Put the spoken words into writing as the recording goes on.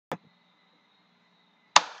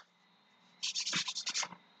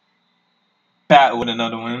back with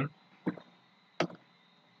another one.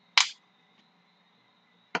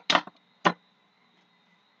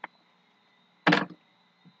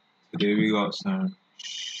 Today we got some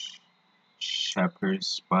shepherd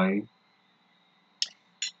spike.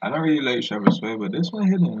 I don't really like shepherd spike, but this one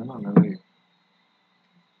hitting. I'm not gonna lie. You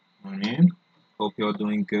know what I mean? Hope y'all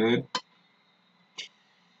doing good.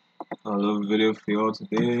 A little video for y'all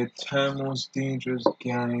today. 10 most dangerous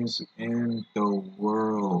gangs in the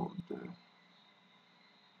world.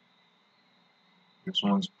 This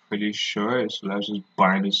one's pretty short, so let's just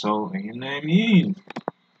bind this out. You know what I mean?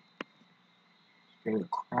 Let's get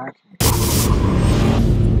it cracking.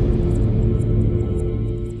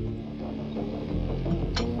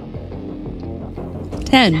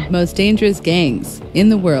 10 most dangerous gangs in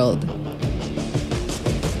the world.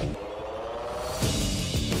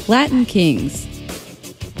 Latin Kings.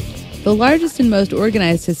 The largest and most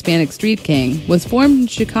organized Hispanic street gang was formed in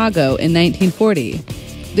Chicago in 1940.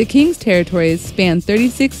 The Kings' territories span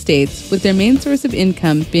 36 states, with their main source of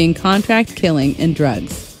income being contract killing and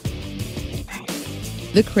drugs.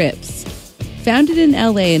 The Crips. Founded in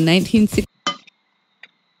LA in 1960.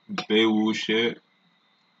 Bewu shit.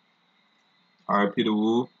 RIP to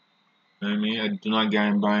Wu. You know what I mean? I do not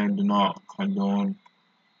gang bang, do not condone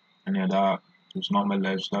any of that. It's not my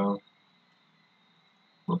lifestyle.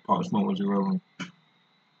 But Pop Smoke was a real one.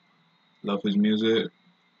 Love his music.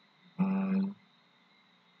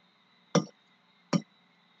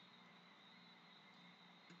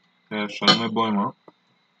 Yeah, shout out my boy, man.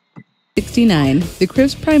 69. The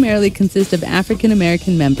Crips primarily consist of African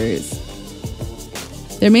American members.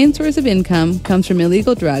 Their main source of income comes from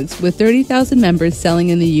illegal drugs, with 30,000 members selling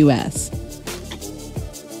in the U.S.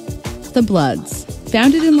 The Bloods.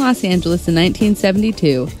 Founded in Los Angeles in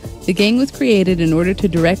 1972, the gang was created in order to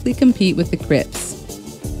directly compete with the Crips.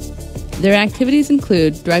 Their activities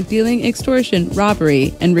include drug dealing, extortion,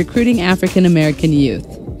 robbery, and recruiting African American youth.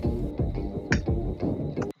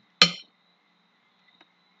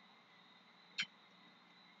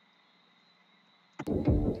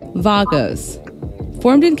 Vagos.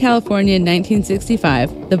 Formed in California in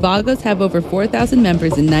 1965, the Vagos have over 4,000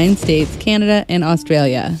 members in 9 states, Canada, and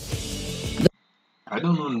Australia. I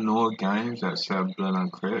don't know no gangs that sell blood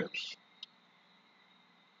on Crips.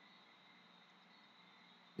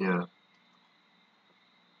 Yeah.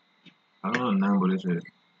 I don't know nothing about this shit.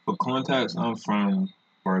 For context, I'm from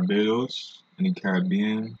Barbados in the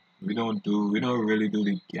Caribbean. We don't really do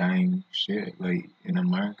the gang shit like in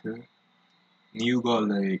America. You got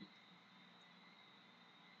like,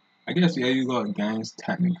 I guess yeah, you got gangs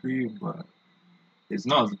technically, but it's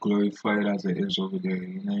not as glorified as it is over there.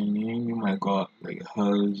 You know what I mean? You might got like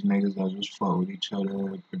hoods, niggas that just fuck with each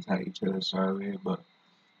other, protect each other, sorry, but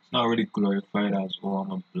it's not really glorified as, oh,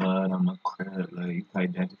 I'm a blood, I'm a crip. Like you can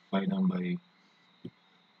identify them by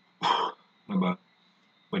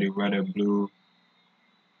the red or blue.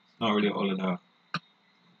 It's not really all of that,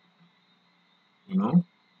 you know.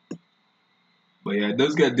 But yeah, it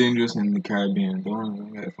does get dangerous in the Caribbean.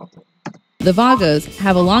 Don't get it fucked up. The Vagos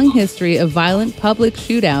have a long history of violent public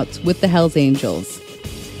shootouts with the Hells Angels.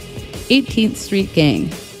 18th Street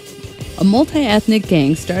Gang. A multi-ethnic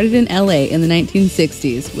gang started in LA in the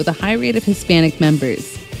 1960s with a high rate of Hispanic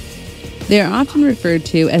members. They are often referred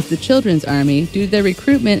to as the Children's Army due to their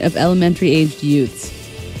recruitment of elementary-aged youths.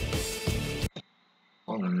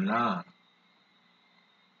 Oh nah.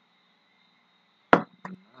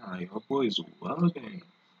 Nah, your boy's welding.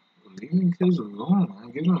 Leaving kids alone,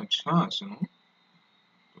 man. Give them a chance, you know?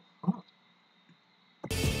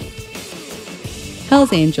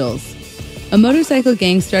 Hells Angels. A motorcycle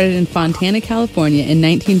gang started in Fontana, California in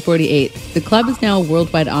 1948. The club is now a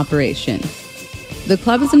worldwide operation. The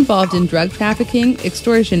club is involved in drug trafficking,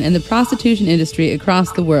 extortion, and the prostitution industry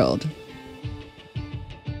across the world.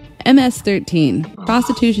 MS-13.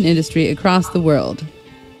 Prostitution industry across the world.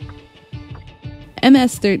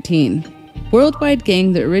 MS-13. Worldwide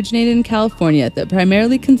gang that originated in California that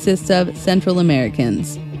primarily consists of Central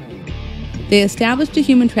Americans. They established a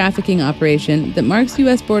human trafficking operation that marks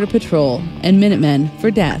U.S. Border Patrol and Minutemen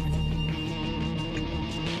for death.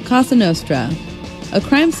 Cosa Nostra. A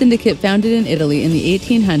crime syndicate founded in Italy in the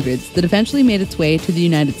 1800s that eventually made its way to the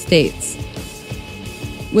United States.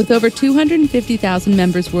 With over 250,000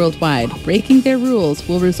 members worldwide, breaking their rules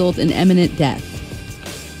will result in imminent death.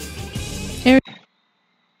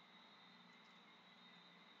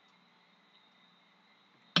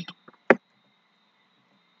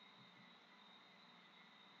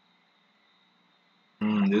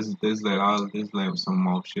 This like some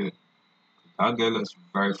more shit. That girl looks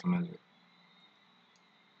very familiar.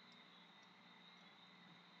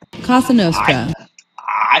 Cosa Nostra.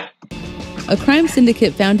 a crime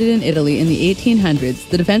syndicate founded in Italy in the 1800s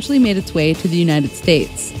that eventually made its way to the United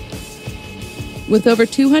States. With over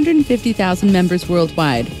 250,000 members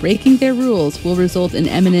worldwide, breaking their rules will result in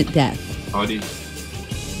imminent death.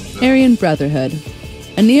 Aryan Brotherhood,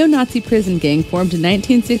 a neo-Nazi prison gang formed in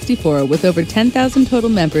 1964 with over 10,000 total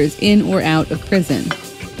members in or out of prison.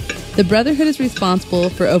 The Brotherhood is responsible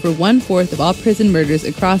for over 1/4 of all prison murders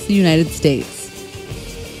across the United States.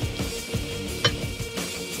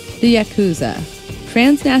 The Yakuza,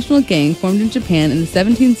 transnational gang formed in Japan in the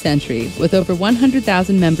 17th century with over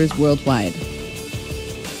 100,000 members worldwide.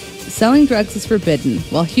 Selling drugs is forbidden,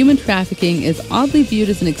 while human trafficking is oddly viewed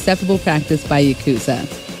as an acceptable practice by Yakuza.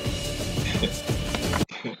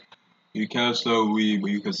 You can't sell weed,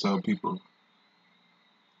 but you can sell people.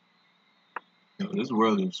 Yo, this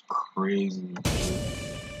world is crazy.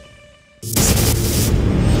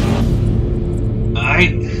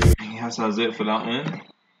 Alright, guess that's it for that one.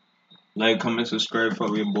 Like, comment, subscribe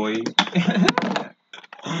for your boy.